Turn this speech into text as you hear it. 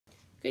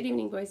Good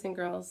evening, boys and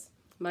girls.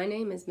 My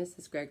name is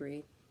Mrs.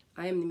 Gregory.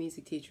 I am the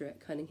music teacher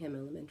at Cunningham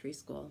Elementary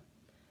School.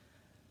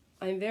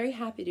 I'm very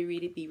happy to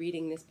be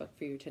reading this book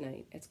for you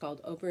tonight. It's called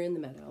Over in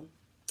the Meadow.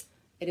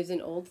 It is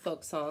an old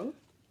folk song.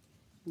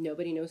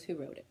 Nobody knows who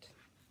wrote it.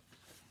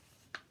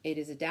 It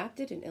is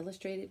adapted and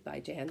illustrated by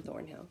Jan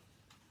Thornhill.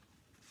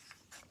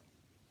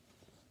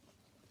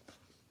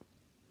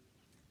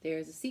 There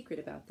is a secret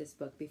about this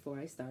book before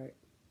I start.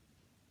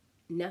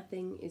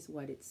 Nothing is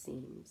what it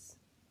seems.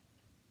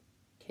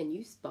 Can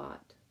you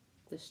spot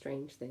the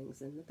strange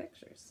things in the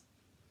pictures?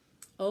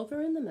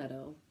 Over in the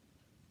meadow,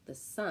 the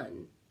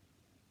sun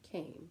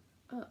came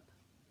up.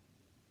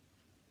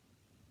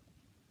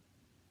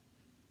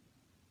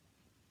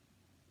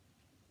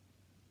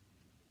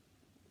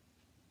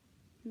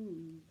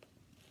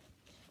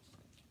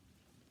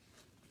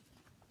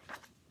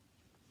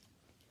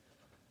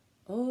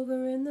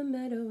 Over in the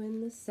meadow, in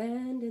the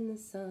sand, in the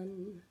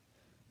sun,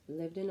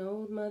 lived an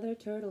old mother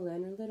turtle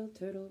and her little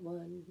turtle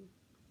one.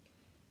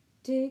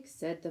 Dig,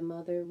 said the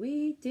mother,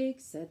 we dig,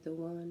 said the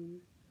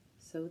one.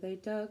 So they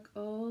dug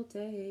all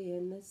day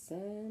in the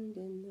sand,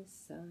 in the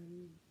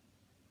sun.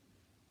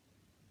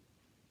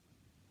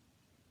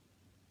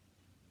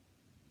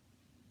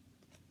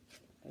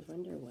 I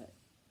wonder what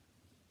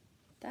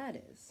that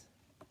is.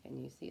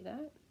 Can you see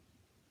that?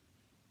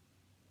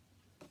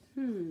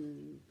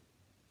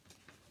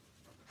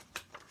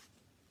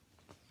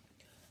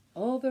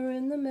 Over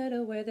in the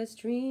meadow where the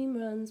stream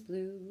runs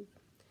blue,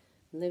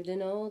 lived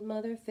an old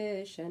mother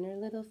fish and her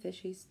little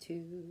fishies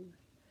too.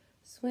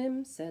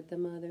 Swim, said the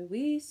mother,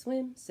 we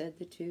swim, said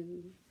the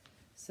two.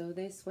 So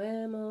they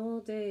swam all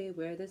day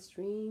where the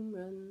stream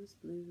runs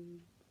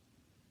blue.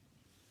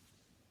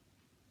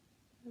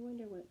 I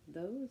wonder what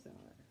those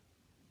are.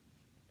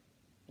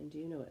 And do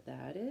you know what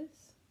that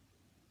is?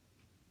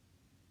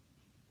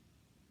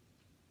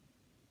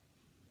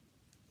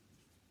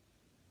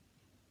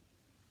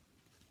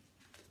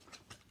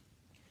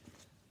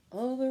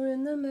 Over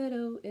in the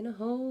meadow, in a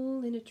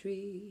hole in a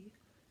tree,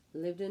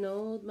 lived an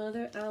old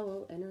mother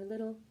owl and her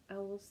little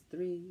owls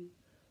three.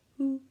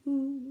 Hoo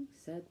hoo,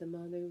 said the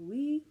mother,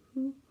 we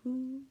hoo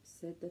hoo,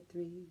 said the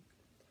three.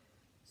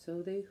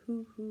 So they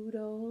hoo hooed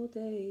all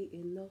day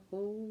in the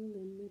hole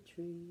in the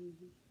tree.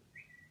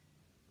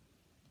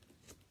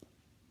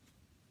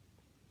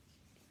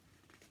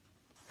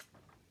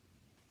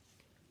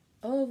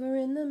 Over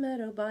in the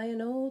meadow by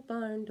an old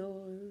barn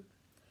door,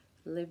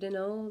 lived an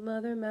old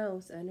mother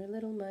mouse and her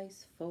little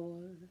mice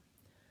four.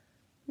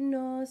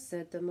 Gnaw,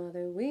 said the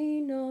mother,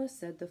 we gnaw,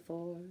 said the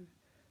four.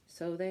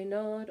 So they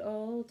gnawed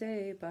all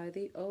day by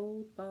the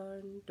old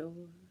barn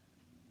door.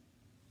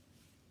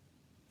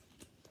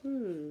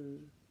 I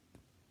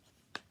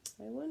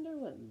wonder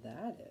what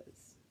that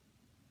is.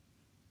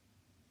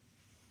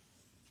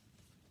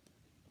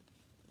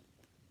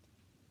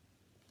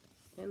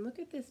 And look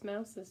at this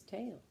mouse's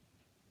tail.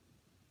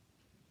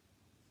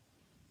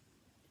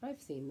 I've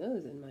seen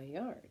those in my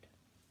yard.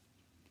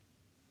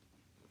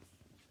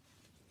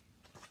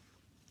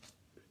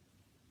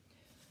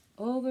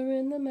 Over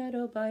in the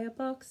meadow by a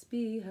box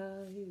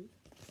beehive,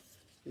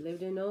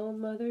 lived an old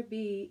mother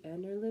bee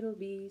and her little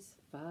bees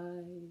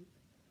five.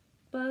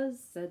 Buzz,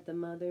 said the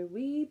mother,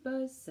 we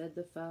buzz, said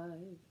the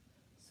five.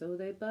 So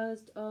they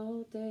buzzed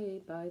all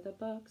day by the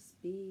box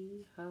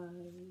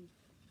beehive.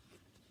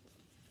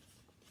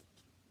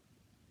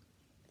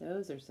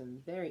 Those are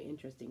some very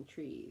interesting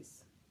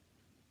trees.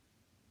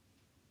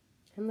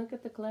 And look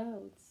at the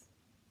clouds.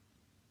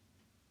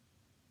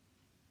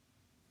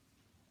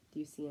 Do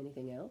you see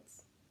anything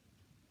else?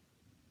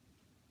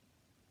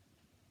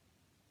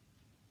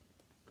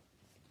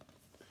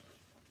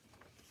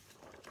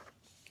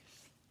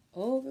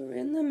 Over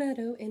in the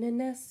meadow, in a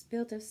nest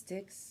built of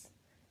sticks,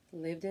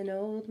 lived an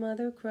old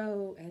mother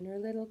crow and her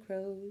little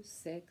crows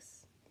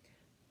six.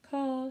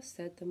 Caw,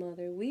 said the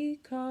mother, we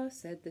caw,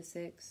 said the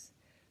six.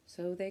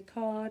 So they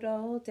cawed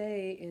all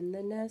day in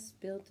the nest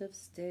built of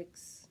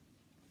sticks.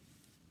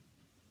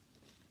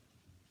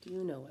 Do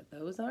you know what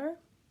those are?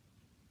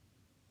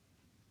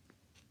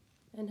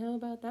 And how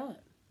about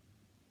that?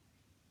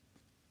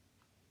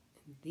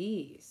 And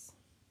these.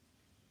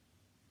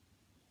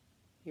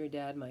 Your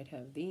dad might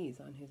have these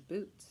on his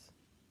boots.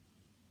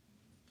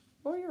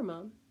 Or your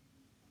mom.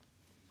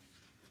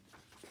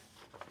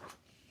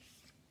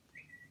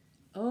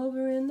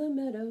 Over in the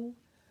meadow,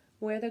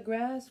 where the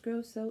grass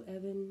grows so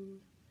even,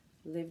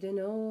 lived an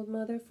old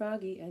mother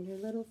froggy and her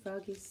little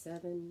froggies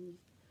seven.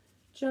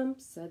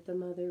 Jump, said the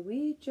mother,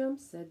 we jump,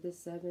 said the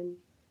seven.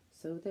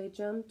 So they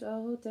jumped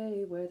all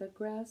day where the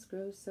grass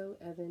grows so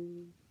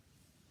even.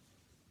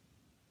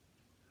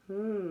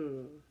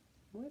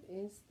 What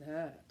is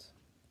that?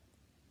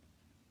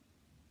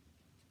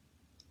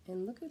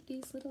 And look at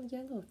these little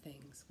yellow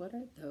things. What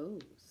are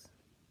those?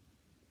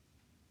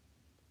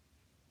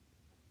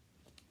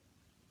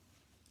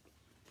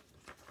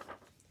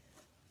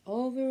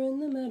 Over in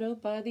the meadow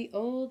by the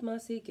old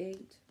mossy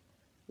gate,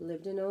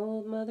 lived an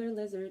old mother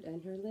lizard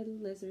and her little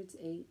lizards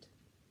eight.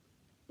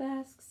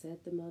 Bask, said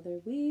the mother,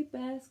 we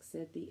bask,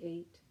 said the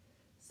eight.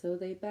 So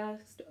they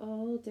basked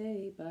all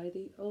day by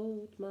the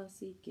old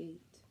mossy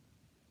gate.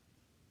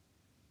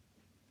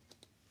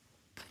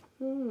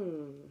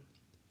 Do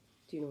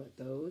you know what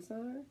those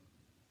are?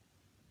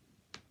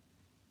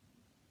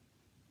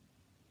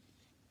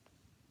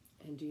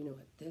 And do you know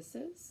what this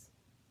is?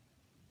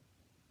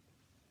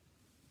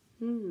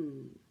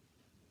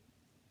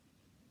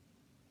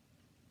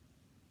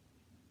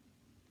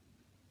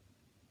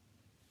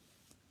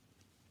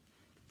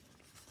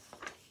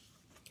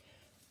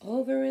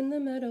 Over in the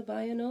meadow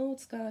by an old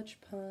Scotch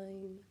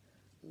pine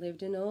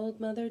lived an old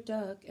mother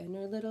duck and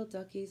her little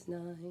duckies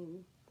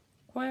 9.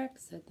 Quack,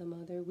 said the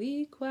mother,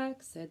 wee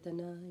quack, said the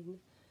 9.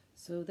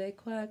 So they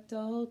quacked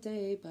all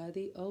day by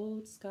the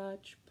old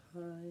Scotch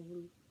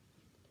pine.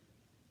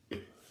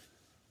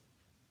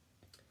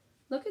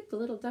 Look at the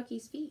little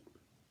ducky's feet.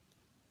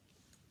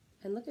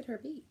 And look at her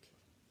beak.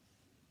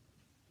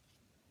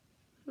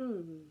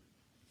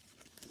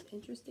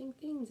 Interesting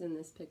things in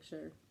this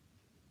picture.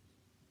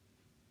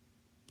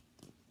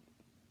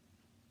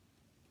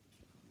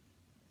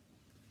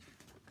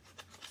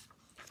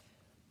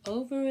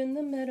 Over in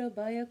the meadow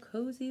by a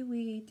cozy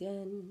wee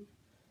den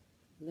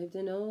lived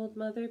an old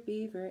mother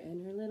beaver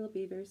and her little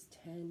beavers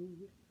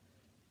 10.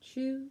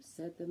 Chew,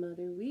 said the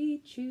mother,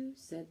 wee chew,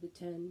 said the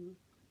 10.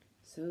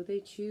 So they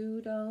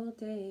chewed all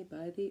day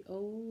by the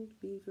old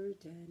beaver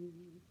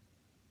den.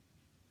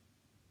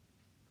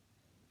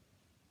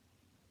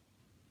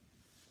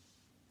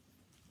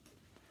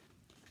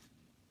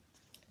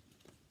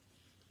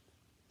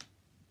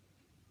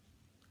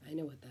 I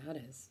know what that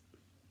is.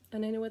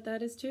 And I know what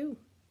that is too.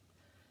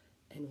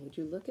 And would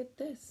you look at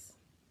this?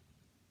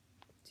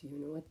 Do you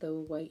know what the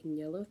white and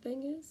yellow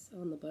thing is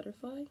on the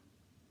butterfly?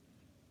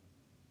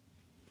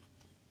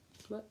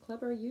 What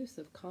clever use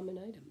of common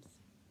items.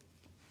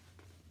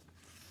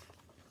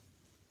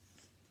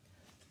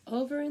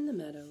 Over in the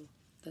meadow,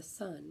 the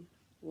sun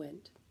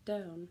went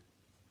down.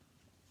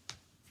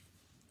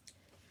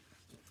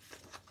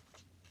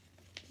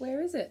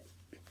 Where is it?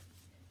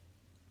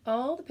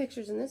 All the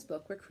pictures in this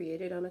book were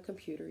created on a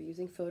computer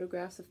using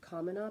photographs of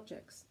common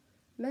objects.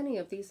 Many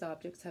of these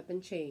objects have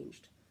been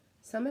changed.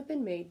 Some have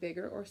been made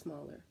bigger or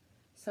smaller.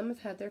 Some have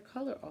had their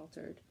color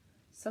altered.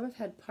 Some have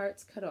had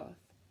parts cut off.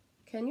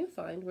 Can you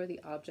find where the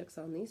objects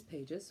on these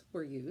pages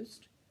were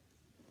used?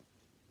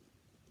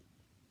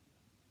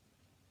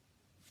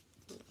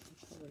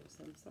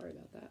 I'm sorry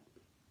about that.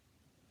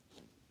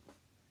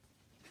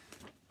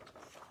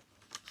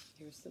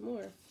 Here's some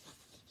more.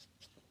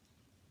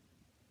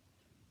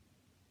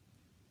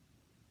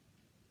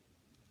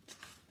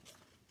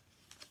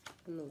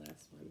 And the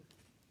last one.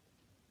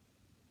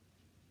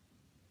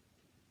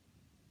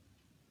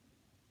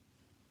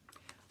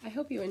 I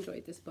hope you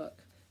enjoyed this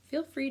book.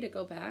 Feel free to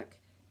go back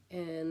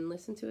and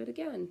listen to it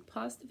again.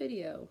 Pause the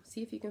video.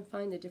 See if you can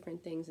find the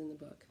different things in the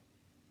book.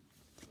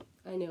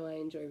 I know I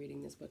enjoy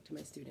reading this book to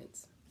my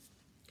students.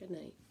 Good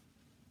night.